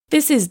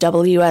This is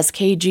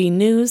WSKG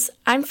News.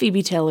 I'm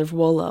Phoebe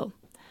Taylor-Wolo.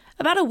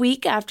 About a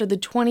week after the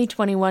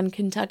 2021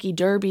 Kentucky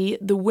Derby,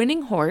 the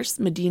winning horse,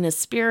 Medina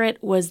Spirit,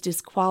 was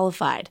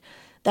disqualified.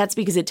 That's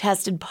because it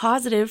tested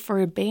positive for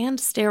a banned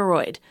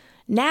steroid.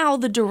 Now,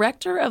 the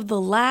director of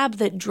the lab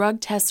that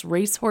drug tests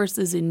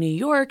racehorses in New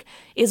York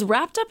is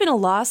wrapped up in a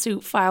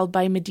lawsuit filed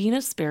by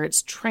Medina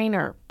Spirit's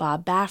trainer,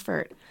 Bob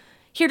Baffert.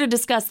 Here to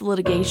discuss the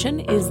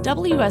litigation is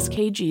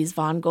WSKG's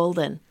Vaughn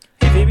Golden.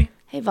 Hey, Phoebe.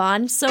 Hey,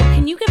 Vaughn. So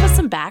can you give us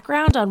some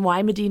background on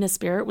why Medina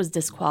Spirit was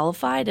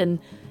disqualified and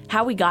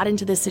how we got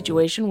into this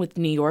situation with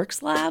New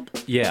York's lab?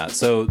 Yeah,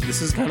 so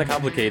this is kind of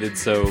complicated,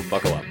 so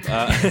buckle up.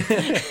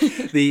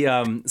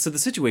 So the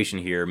situation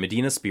here,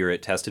 Medina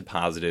Spirit tested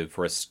positive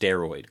for a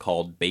steroid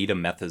called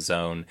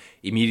betamethasone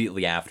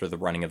immediately after the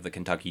running of the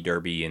Kentucky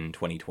Derby in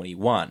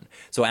 2021.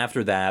 So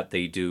after that,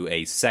 they do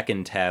a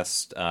second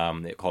test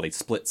called a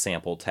split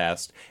sample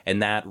test,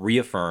 and that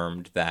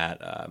reaffirmed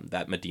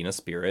that Medina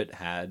Spirit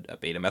had a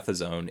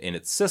betamethasone in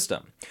its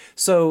system.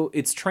 So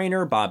its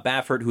trainer, Bob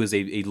Baffert, who is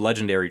a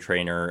legendary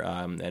trainer,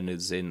 and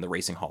is in the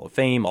Racing Hall of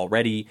Fame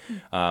already,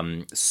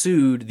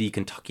 sued the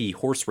Kentucky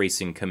Horse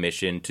Racing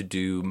Commission to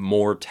do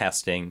more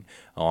testing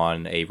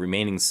on a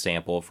remaining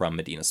sample from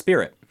Medina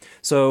Spirit.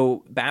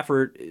 So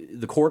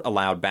the court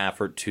allowed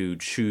Baffert to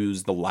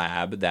choose the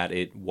lab that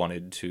it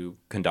wanted to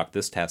conduct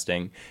this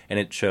testing, and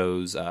it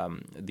chose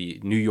the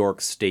New York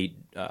State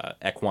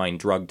Equine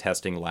Drug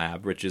Testing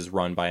Lab, which is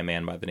run by a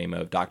man by the name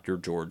of Dr.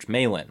 George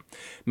Malin.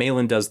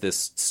 Malin does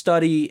this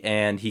study,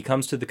 and he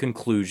comes to the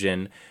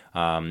conclusion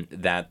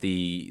that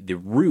the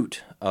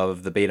root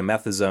of the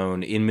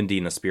betamethasone in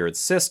Medina Spirit's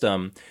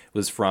system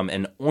was from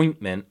an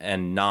ointment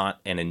and not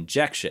an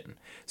injection.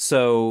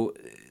 So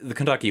the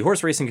Kentucky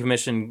Horse Racing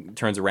Commission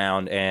turns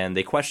around and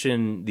they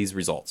question these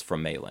results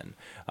from Malin.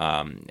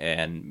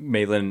 And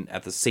Malin,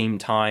 at the same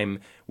time,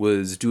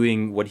 was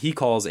doing what he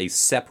calls a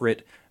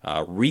separate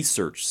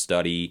research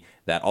study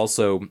that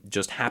also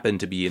just happened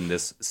to be in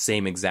this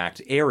same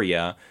exact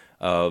area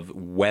of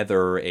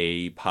whether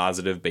a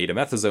positive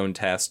betamethasone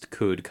test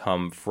could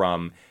come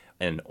from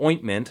an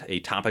ointment, a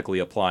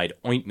topically applied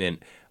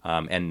ointment,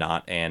 and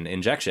not an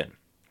injection.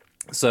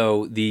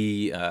 So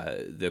the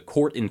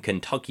court in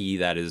Kentucky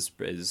that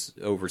is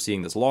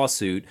overseeing this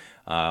lawsuit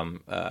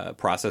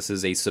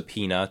processes a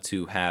subpoena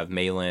to have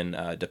Malin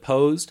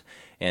deposed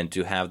and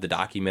to have the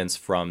documents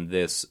from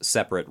this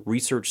separate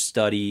research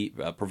study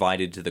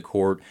provided to the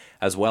court,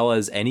 as well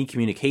as any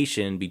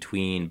communication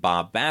between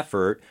Bob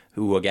Baffert,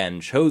 who again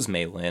chose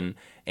Malin,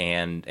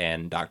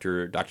 and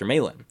Dr.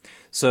 Malin.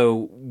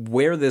 So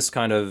where this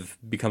kind of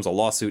becomes a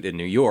lawsuit in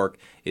New York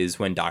is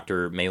when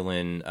Dr.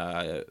 Malin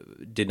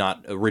did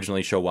not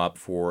originally show up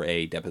for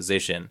a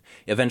deposition.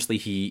 Eventually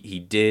he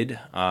did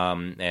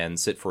and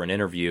sit for an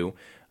interview.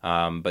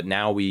 But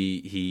now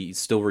he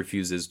still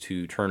refuses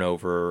to turn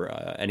over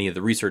any of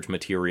the research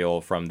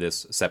material from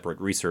this separate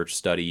research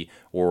study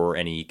or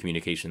any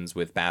communications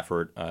with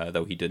Baffert,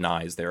 though he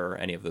denies there are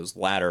any of those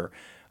latter.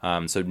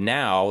 So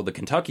now the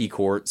Kentucky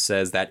court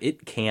says that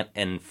it can't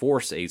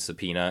enforce a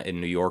subpoena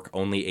in New York.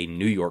 Only a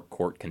New York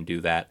court can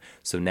do that.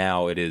 So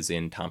now it is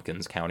in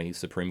Tompkins County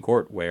Supreme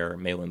Court where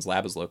Malin's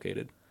lab is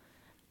located.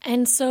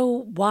 And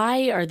so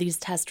why are these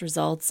test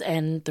results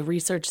and the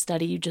research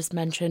study you just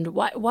mentioned,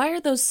 why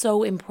are those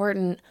so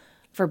important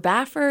for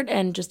Baffert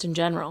and just in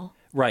general?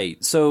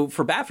 Right. So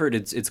for Baffert,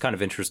 it's kind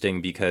of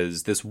interesting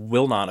because this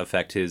will not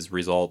affect his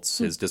results,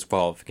 his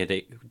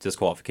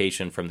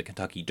disqualification from the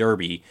Kentucky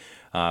Derby.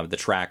 The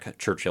track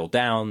Churchill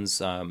Downs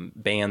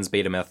bans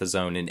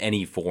betamethasone in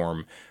any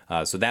form,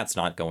 so that's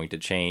not going to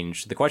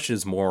change. The question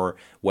is more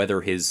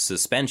whether his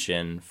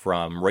suspension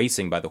from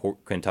racing by the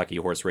Kentucky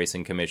Horse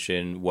Racing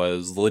Commission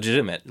was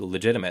legitimate.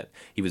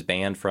 He was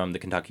banned from the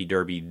Kentucky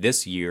Derby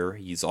this year.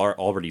 He's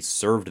already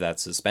served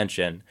that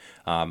suspension,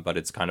 but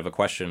it's kind of a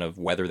question of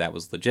whether that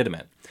was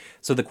legitimate.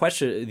 So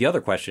the other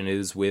question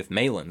is with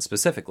Malin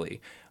specifically,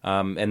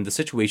 and the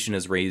situation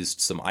has raised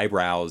some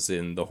eyebrows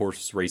in the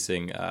horse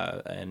racing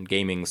and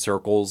gaming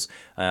circles.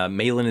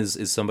 Malin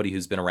is somebody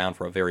who's been around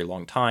for a very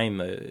long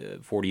time,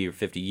 40 or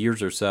 50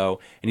 years or so,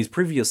 and he's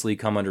previously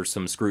come under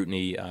some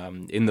scrutiny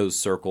in those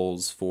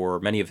circles for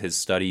many of his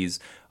studies.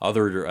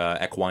 Other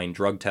equine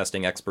drug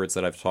testing experts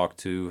that I've talked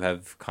to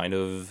have kind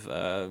of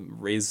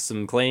raised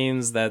some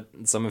claims that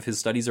some of his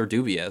studies are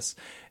dubious.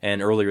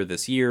 And earlier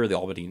this year, the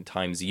Albany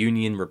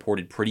Times-Union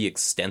reported pretty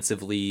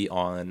extensively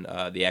on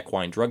the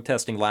equine drug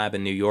testing lab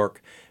in New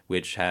York,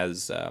 which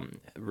has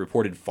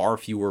reported far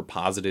fewer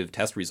positive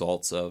test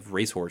results of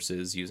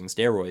racehorses using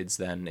steroids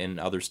than in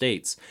other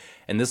states.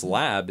 And this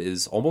lab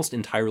is almost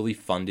entirely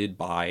funded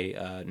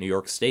by New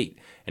York State,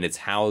 and it's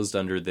housed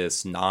under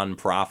this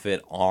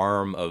nonprofit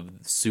arm of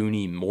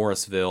SUNY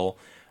Morrisville.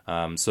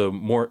 So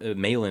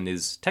Malin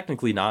is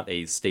technically not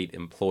a state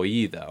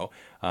employee, though,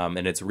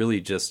 and it's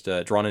really just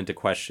drawn into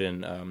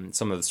question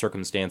some of the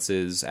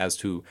circumstances as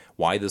to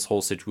why this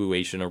whole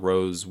situation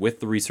arose with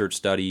the research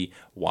study,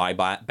 why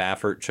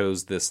Baffert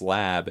chose this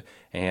lab,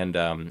 and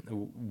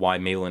why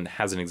Malin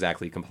hasn't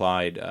exactly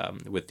complied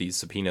with these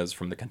subpoenas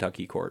from the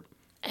Kentucky court.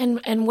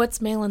 And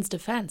what's Malin's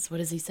defense? What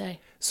does he say?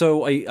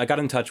 So I got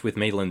in touch with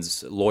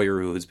Malin's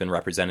lawyer who's been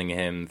representing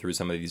him through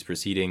some of these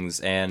proceedings,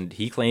 and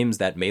he claims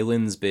that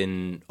Malin's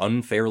been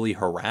unfairly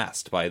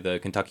harassed by the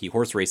Kentucky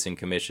Horse Racing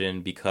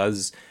Commission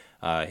because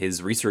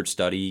his research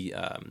study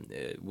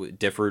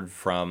differed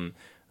from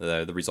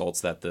the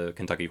results that the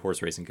Kentucky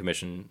Horse Racing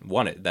Commission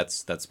wanted.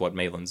 That's what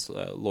Malin's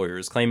lawyer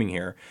is claiming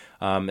here.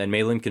 And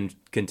Malin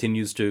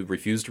continues to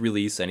refuse to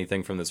release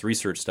anything from this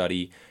research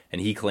study, and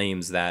he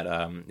claims that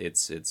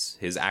it's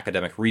his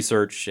academic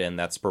research and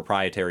that's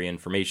proprietary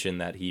information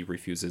that he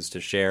refuses to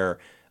share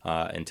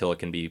until it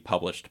can be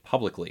published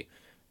publicly.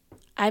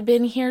 I've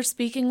been here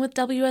speaking with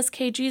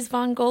WSKG's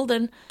Vaughn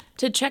Golden.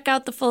 To check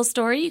out the full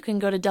story, you can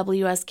go to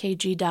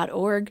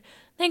WSKG.org.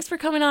 Thanks for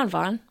coming on,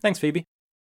 Vaughn. Thanks, Phoebe.